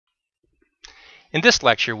In this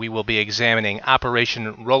lecture, we will be examining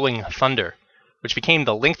Operation Rolling Thunder, which became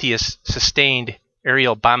the lengthiest sustained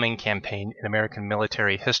aerial bombing campaign in American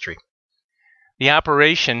military history. The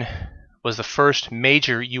operation was the first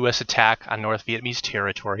major U.S. attack on North Vietnamese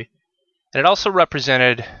territory, and it also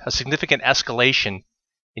represented a significant escalation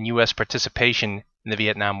in U.S. participation in the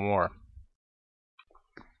Vietnam War.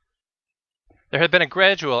 There had been a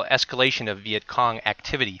gradual escalation of Viet Cong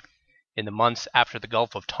activity in the months after the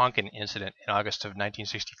Gulf of Tonkin incident in August of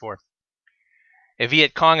 1964. A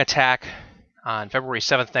Viet Cong attack on February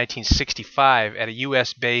 7, 1965 at a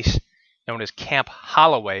U.S. base known as Camp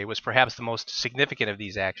Holloway was perhaps the most significant of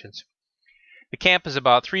these actions. The camp is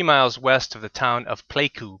about 3 miles west of the town of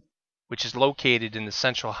Pleiku, which is located in the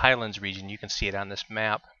Central Highlands region. You can see it on this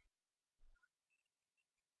map.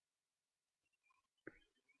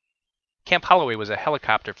 Camp Holloway was a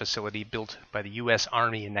helicopter facility built by the U.S.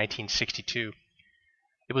 Army in 1962.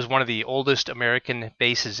 It was one of the oldest American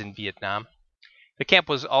bases in Vietnam. The camp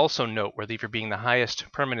was also noteworthy for being the highest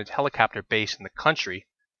permanent helicopter base in the country,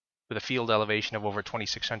 with a field elevation of over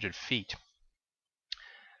 2,600 feet.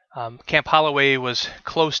 Camp Holloway was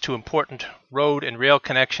close to important road and rail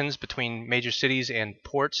connections between major cities and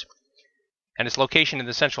ports, and its location in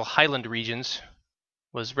the Central Highland regions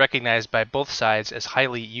was recognized by both sides as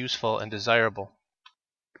highly useful and desirable.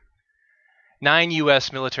 9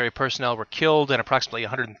 U.S. military personnel were killed and approximately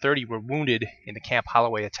 130 were wounded in the Camp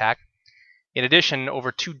Holloway attack. In addition,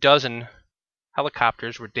 over 24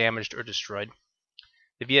 helicopters were damaged or destroyed.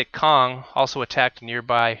 The Viet Cong also attacked a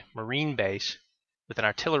nearby Marine base with an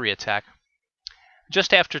artillery attack.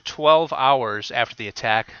 Just after 12 hours after the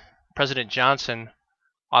attack, President Johnson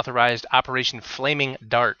authorized Operation Flaming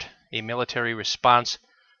Dart, a military response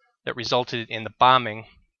that resulted in the bombing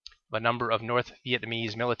of a number of North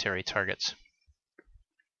Vietnamese military targets.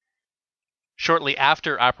 Shortly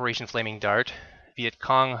after Operation Flaming Dart, Viet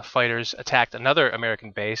Cong fighters attacked another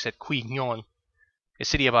American base at Quy Nhon, a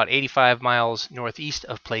city about 85 miles northeast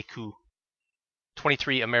of Pleiku.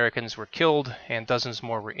 23 Americans were killed and dozens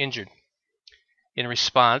more were injured. In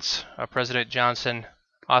response, President Johnson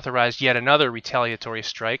authorized yet another retaliatory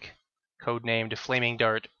strike, codenamed Flaming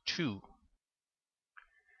Dart 2.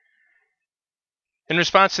 In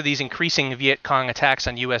response to these increasing Viet Cong attacks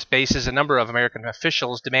on U.S. bases, a number of American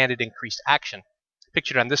officials demanded increased action.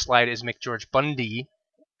 Pictured on this slide is McGeorge Bundy,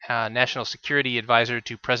 National Security Advisor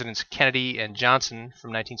to Presidents Kennedy and Johnson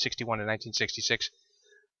from 1961 to 1966.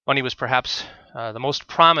 Bundy was perhaps the most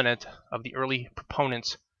prominent of the early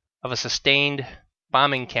proponents of a sustained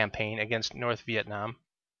bombing campaign against North Vietnam.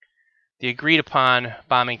 The agreed-upon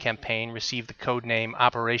bombing campaign received the code name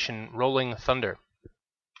Operation Rolling Thunder.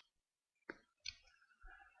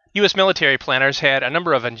 U.S. military planners had a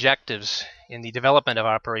number of objectives in the development of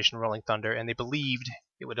Operation Rolling Thunder, and they believed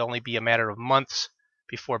it would only be a matter of months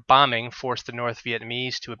before bombing forced the North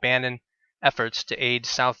Vietnamese to abandon efforts to aid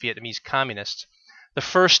South Vietnamese communists. The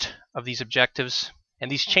first of these objectives,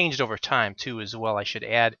 and these changed over time too as well, I should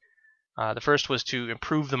add, the first was to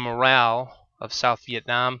improve the morale of South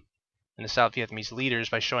Vietnam and the South Vietnamese leaders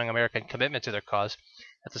by showing American commitment to their cause.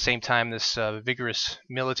 At the same time, this vigorous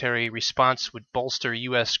military response would bolster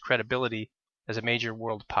U.S. credibility as a major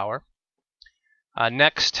world power.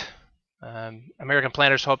 Next, American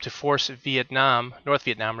planners hoped to force North Vietnam,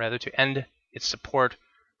 to end its support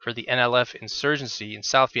for the NLF insurgency in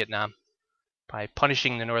South Vietnam by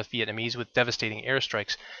punishing the North Vietnamese with devastating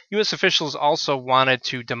airstrikes. U.S. officials also wanted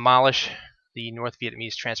to demolish the North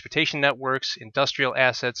Vietnamese transportation networks, industrial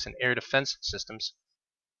assets, and air defense systems.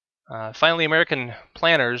 Finally, American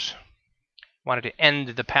planners wanted to end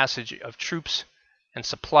the passage of troops and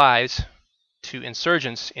supplies to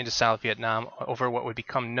insurgents into South Vietnam over what would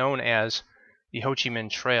become known as the Ho Chi Minh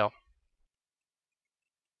Trail.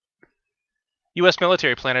 U.S.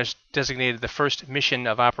 military planners designated the first mission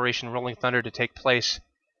of Operation Rolling Thunder to take place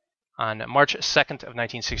on March 2nd of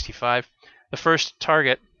 1965. The first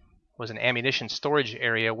target was an ammunition storage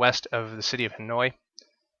area west of the city of Hanoi.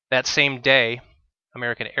 That same day,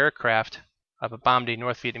 American aircraft bombed a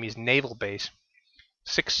North Vietnamese naval base.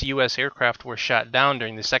 6 U.S. aircraft were shot down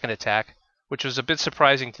during the second attack, which was a bit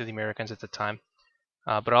surprising to the Americans at the time,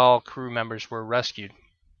 but all crew members were rescued.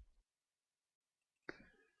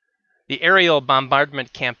 The aerial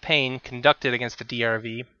bombardment campaign conducted against the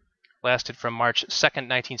DRV lasted from March 2nd,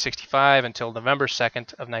 1965 until November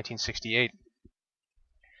 2nd of 1968.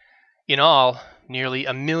 In all, nearly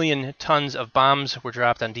 1 million tons of bombs were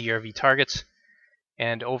dropped on DRV targets,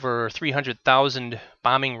 and over 300,000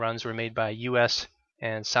 bombing runs were made by U.S.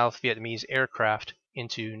 and South Vietnamese aircraft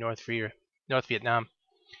into North Vietnam.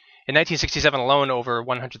 In 1967 alone, over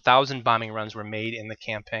 100,000 bombing runs were made in the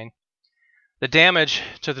campaign. The damage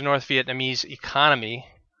to the North Vietnamese economy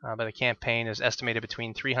by the campaign is estimated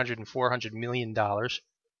between $300 and $400 million,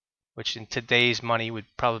 which in today's money would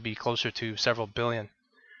probably be closer to several billion.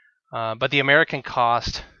 But the American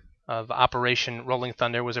cost of Operation Rolling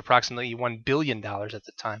Thunder was approximately $1 billion at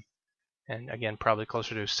the time, and again probably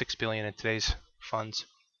closer to $6 billion in today's funds.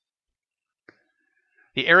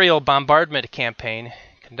 The aerial bombardment campaign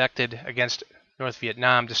conducted against North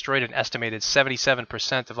Vietnam destroyed an estimated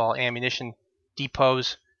 77% of all ammunition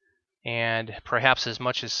depots and perhaps as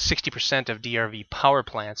much as 60% of DRV power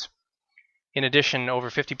plants. In addition, over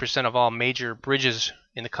 50% of all major bridges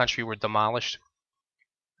in the country were demolished.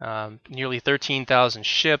 Nearly 13,000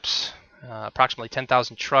 ships, approximately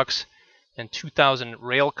 10,000 trucks, and 2,000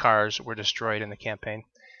 rail cars were destroyed in the campaign.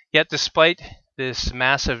 Yet despite this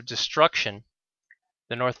massive destruction,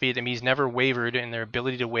 the North Vietnamese never wavered in their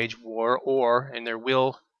ability to wage war or in their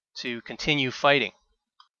will to continue fighting.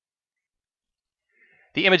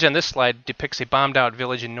 The image on this slide depicts a bombed-out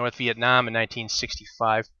village in North Vietnam in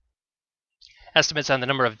 1965. Estimates on the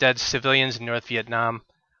number of dead civilians in North Vietnam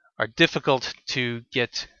are difficult to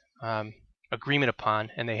get agreement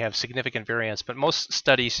upon, and they have significant variance, but most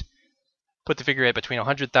studies put the figure at between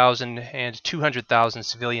 100,000 and 200,000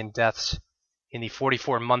 civilian deaths in the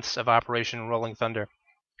 44 months of Operation Rolling Thunder.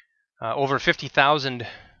 Over 50,000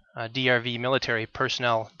 DRV military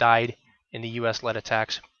personnel died in the U.S.-led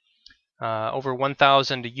attacks. Over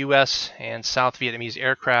 1,000 U.S. and South Vietnamese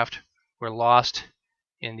aircraft were lost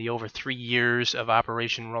in the over 3 years of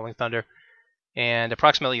Operation Rolling Thunder, and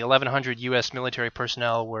approximately 1,100 U.S. military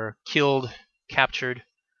personnel were killed, captured,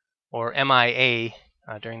 or MIA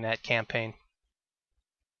during that campaign.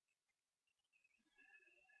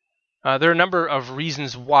 There are a number of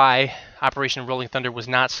reasons why Operation Rolling Thunder was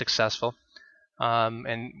not successful.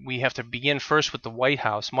 And we have to begin first with the White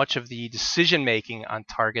House. Much of the decision-making on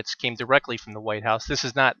targets came directly from the White House. This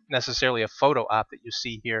is not necessarily a photo op that you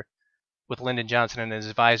see here with Lyndon Johnson and his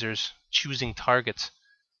advisors choosing targets.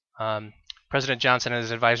 President Johnson and his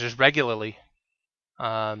advisors regularly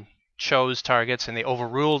chose targets, and they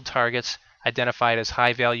overruled targets identified as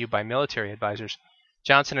high value by military advisors.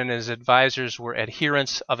 Johnson and his advisors were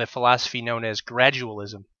adherents of a philosophy known as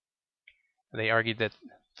gradualism. They argued that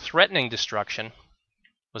threatening destruction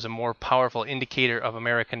was a more powerful indicator of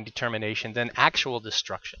American determination than actual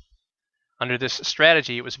destruction. Under this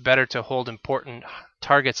strategy, it was better to hold important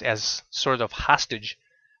targets as sort of hostage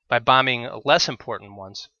by bombing less important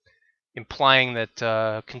ones, implying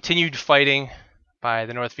that continued fighting by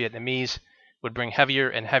the North Vietnamese would bring heavier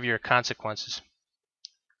and heavier consequences.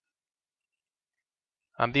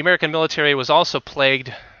 The American military was also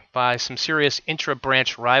plagued by some serious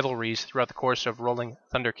intra-branch rivalries throughout the course of Rolling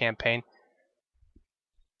Thunder campaign.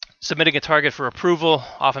 Submitting a target for approval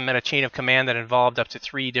often meant a chain of command that involved up to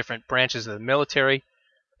 3 different branches of the military,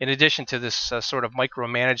 in addition to this sort of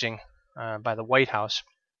micromanaging by the White House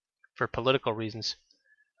for political reasons.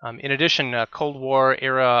 In addition, Cold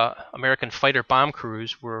War-era American fighter bomb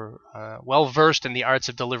crews were well-versed in the arts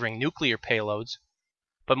of delivering nuclear payloads,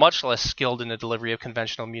 but much less skilled in the delivery of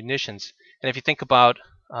conventional munitions. And if you think about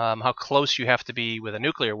how close you have to be with a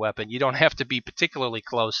nuclear weapon, you don't have to be particularly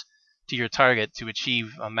close to your target to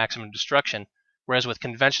achieve maximum destruction, whereas with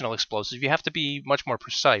conventional explosives, you have to be much more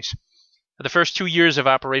precise. The first 2 years of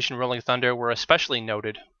Operation Rolling Thunder were especially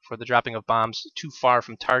noted for the dropping of bombs too far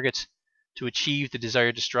from targets to achieve the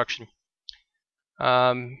desired destruction.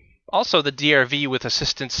 Also, the DRV, with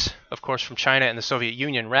assistance, of course, from China and the Soviet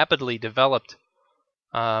Union, rapidly developed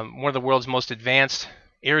one of the world's most advanced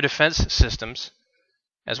air defense systems,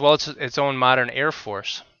 as well as its own modern air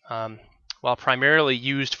force. While primarily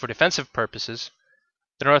used for defensive purposes,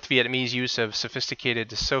 the North Vietnamese use of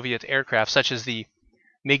sophisticated Soviet aircraft, such as the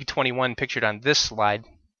MiG-21 pictured on this slide,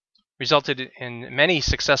 resulted in many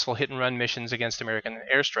successful hit-and-run missions against American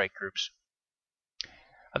airstrike groups.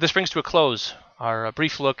 This brings to a close our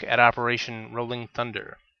brief look at Operation Rolling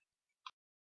Thunder.